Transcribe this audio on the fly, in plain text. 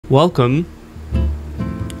Welcome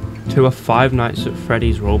to a Five Nights at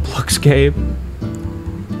Freddy's Roblox game,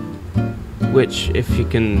 which, if you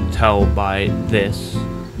can tell by this,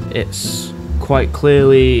 it's quite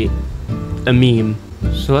clearly a meme.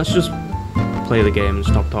 So let's just play the game and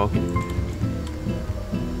stop talking.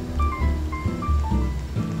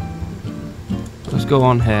 Let's go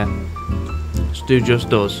on here. Let's do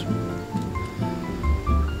just us.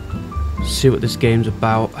 See what this game's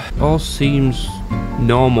about. All seems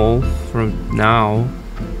normal from now.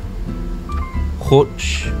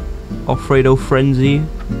 Hutch, Alfredo Frenzy,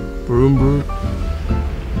 Broom Broom.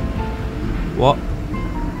 What?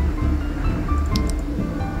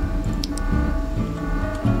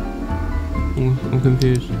 I'm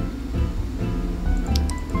confused.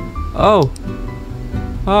 Oh,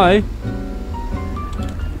 hi.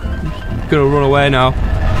 I'm gonna run away now.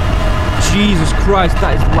 Jesus Christ,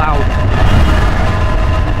 that is loud.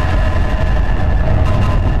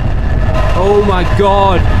 Oh my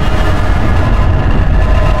god!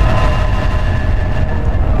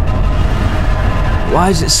 Why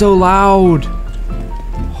is it so loud?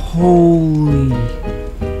 Holy...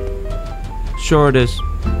 Sure it is.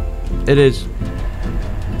 It is.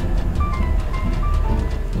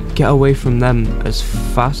 Get away from them as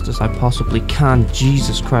fast as I possibly can.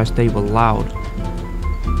 Jesus Christ, they were loud.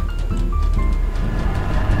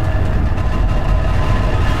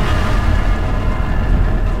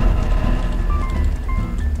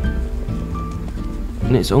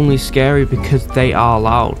 And it's only scary because they are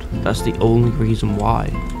loud. That's the only reason why.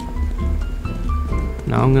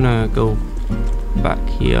 Now I'm gonna go back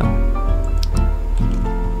here.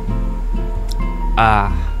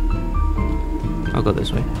 I'll go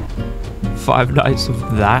this way. 5 nights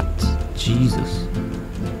of that? Jesus.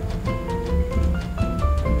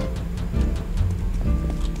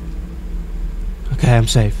 Okay, I'm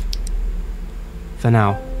safe. For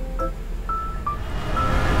now.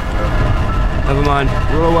 Never mind,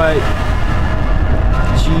 run away.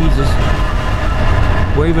 Jesus.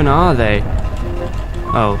 Where even are they?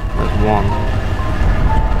 Oh, there's one.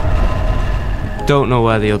 Don't know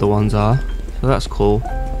where the other ones are, so that's cool.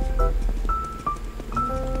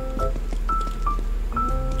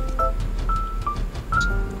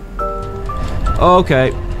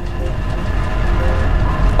 Okay.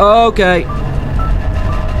 Okay.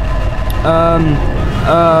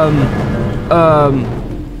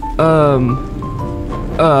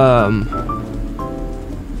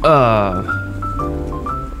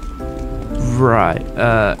 Right,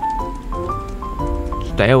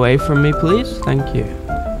 stay away from me, please. Thank you.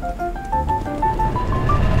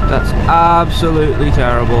 That's absolutely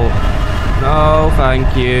terrible. No,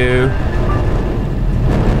 thank you.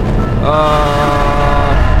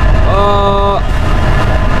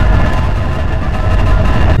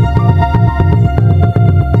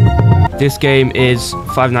 This game is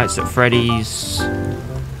Five Nights at Freddy's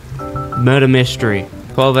Murder Mystery.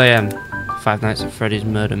 12 AM. Five Nights at Freddy's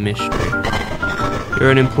Murder Mystery.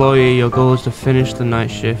 You're an employee. Your goal is to finish the night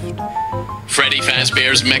shift. Freddy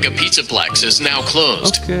Fazbear's Mega Pizzaplex is now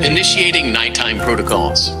closed. Okay. Initiating nighttime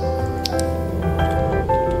protocols.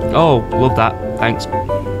 Oh, love that. Thanks.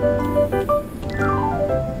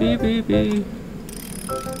 Beep, beep, beep.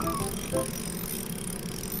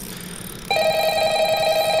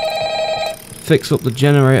 Fix up the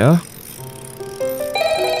generator.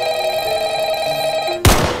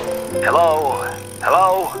 Hello?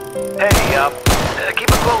 Hello? Hey, keep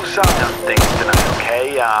a close eye on things tonight,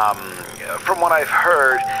 okay? From what I've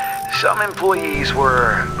heard, some employees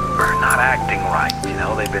were not acting right, you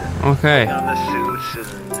know? They've been okay on the suits,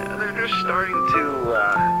 and they're starting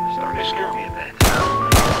to scare me a bit.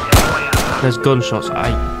 Anyway, there's gunshots.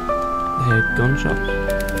 I heard gunshots.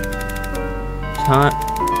 Time.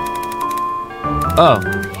 Oh,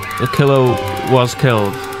 the killer was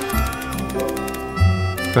killed.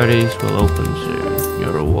 Freddy's will open soon.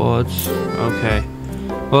 Your rewards. Okay.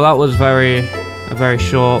 Well, that was very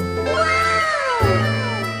short.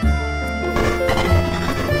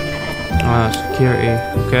 Security.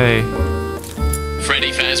 Okay.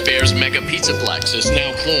 Freddy Fazbear's Mega Pizzaplex is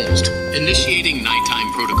now closed. Initiating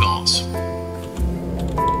nighttime protocols.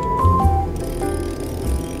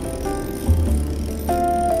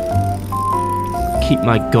 Keep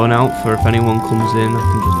my gun out for if anyone comes in, I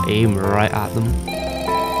can just aim right at them.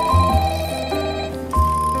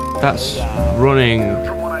 That's running.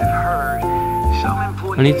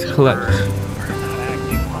 I need to collect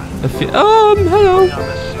a few. Hello.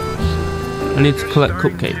 I need to collect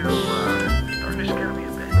cupcakes.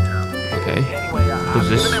 Okay. Who's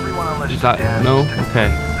this? Is that no? Okay.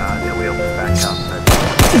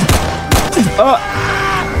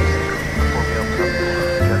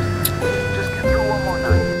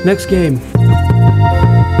 Next game.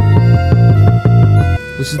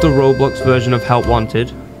 This is the Roblox version of Help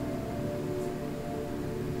Wanted.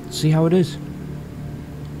 Let's see how it is.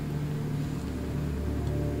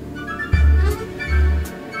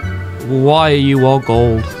 Why are you all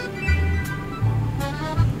gold?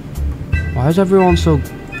 Why is everyone so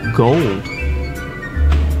gold?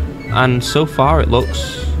 And so far it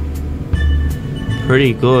looks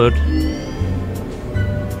pretty good.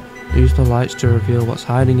 Use the lights to reveal what's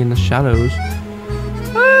hiding in the shadows.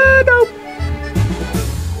 No.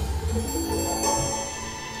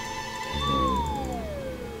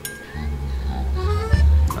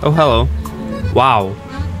 Oh, hello. Wow.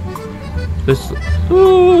 This...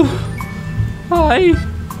 Oh, hi.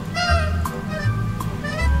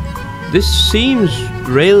 This seems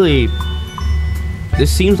really... This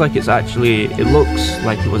seems like it's actually... It looks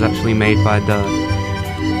like it was actually made by the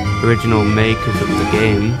original makers of the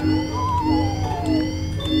game.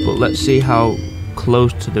 But let's see how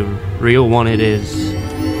close to the real one it is.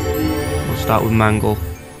 We'll start with Mangle.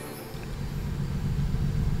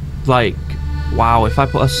 Like, wow, if I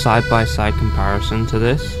put a side-by-side comparison to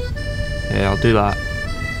this... Yeah, I'll do that.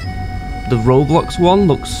 The Roblox one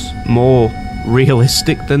looks more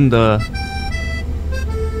realistic than the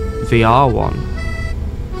VR one.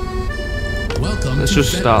 Welcome Let's to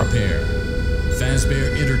just start. Repair.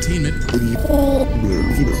 Fazbear Entertainment.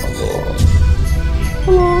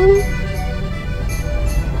 Hello.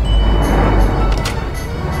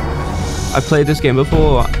 I played this game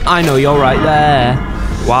before. I know you're right there.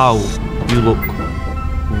 Wow, you look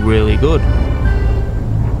really good.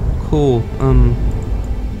 Cool.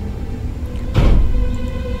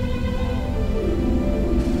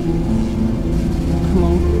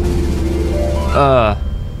 Hello.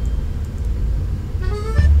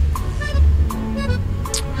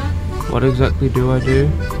 What exactly do I do?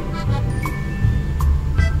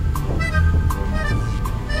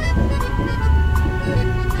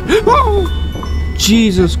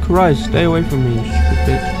 Jesus Christ, stay away from me, you stupid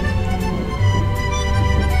bitch.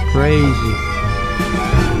 Crazy.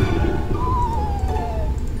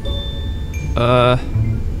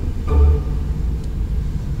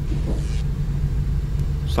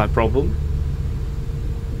 Slight problem.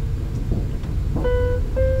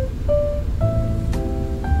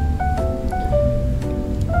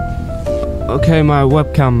 Okay, my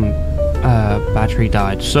webcam battery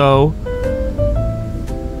died, so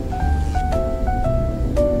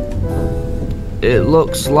it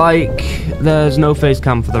looks like there's no face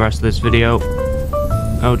cam for the rest of this video.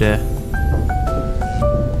 Oh dear.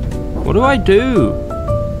 What do I do?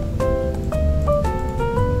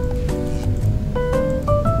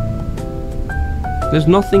 There's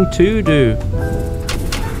nothing to do.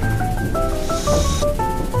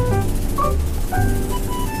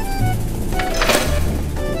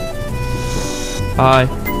 Hi.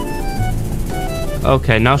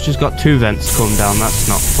 Okay, now she's got two vents come down. That's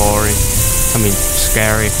not boring. I mean,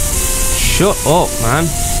 scary. Shut up, man.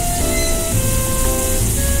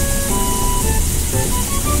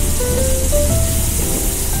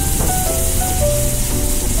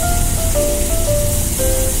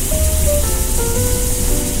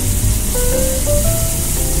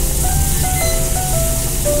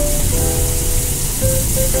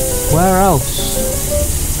 Where else?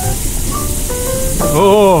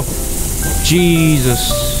 Oh,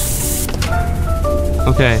 Jesus.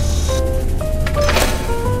 Okay.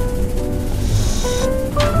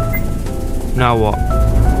 Now what?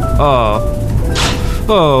 Oh.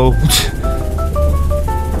 Oh.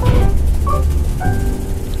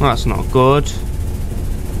 That's not good.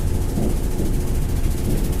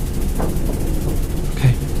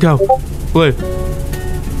 Okay, go. Blue.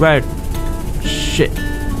 Red. Shit.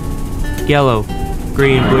 Yellow.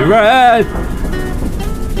 Green, blue, red!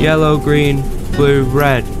 Yellow, green, blue,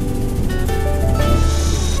 red.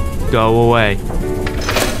 Go away.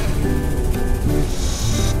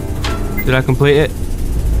 Did I complete it?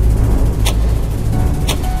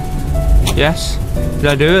 Yes? Did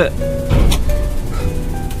I do it?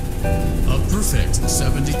 A perfect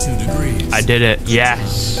 72 degrees. I did it.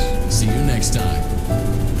 Yes. See you next time.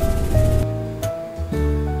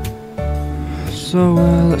 So,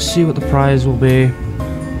 let's see what the prize will be.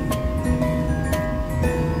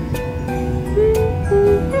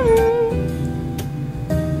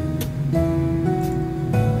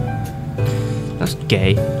 That's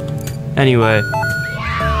gay. Anyway.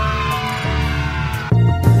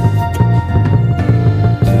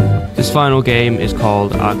 This final game is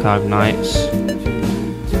called Archive Nights.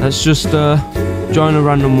 Let's just join a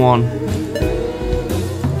random one.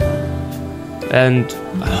 And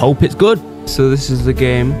I hope it's good. So this is the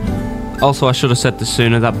game. Also, I should have said this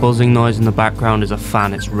sooner. That buzzing noise in the background is a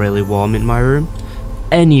fan. It's really warm in my room.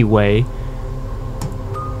 Anyway,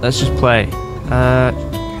 let's just play.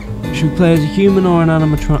 Should we play as a human or an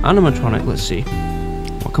animatronic? Let's see.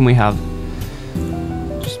 What can we have?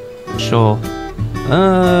 Just sure.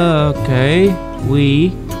 Okay. We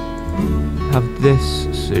have this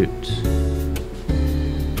suit.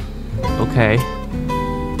 Okay.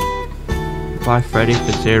 Buy Freddy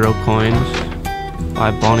for 0 coins.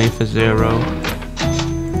 Buy Bonnie for 0.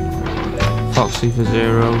 Foxy for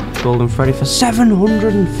 0. Golden Freddy for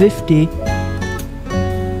 750.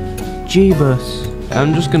 Jeebus.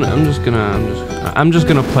 I'm just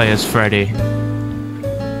gonna play as Freddy.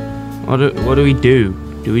 What do we do?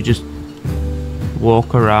 Do we just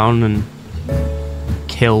walk around and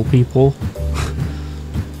kill people?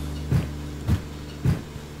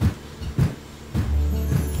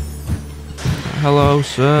 Hello,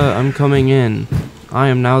 sir. I'm coming in. I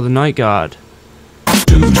am now the night guard. 2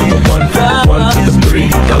 to the 1, 1 to the 3.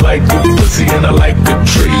 I like good pussy and I like good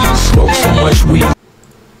trees. Smoke so much weed.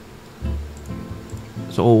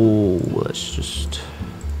 So let's just...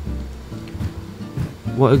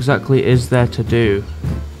 What exactly is there to do?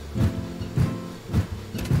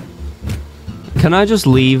 Can I just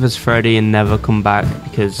leave as Freddy and never come back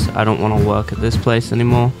because I don't want to work at this place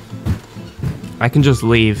anymore? I can just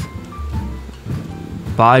leave.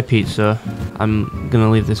 Bye, pizza. I'm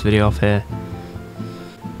gonna leave this video off here.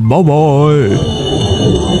 Bye bye.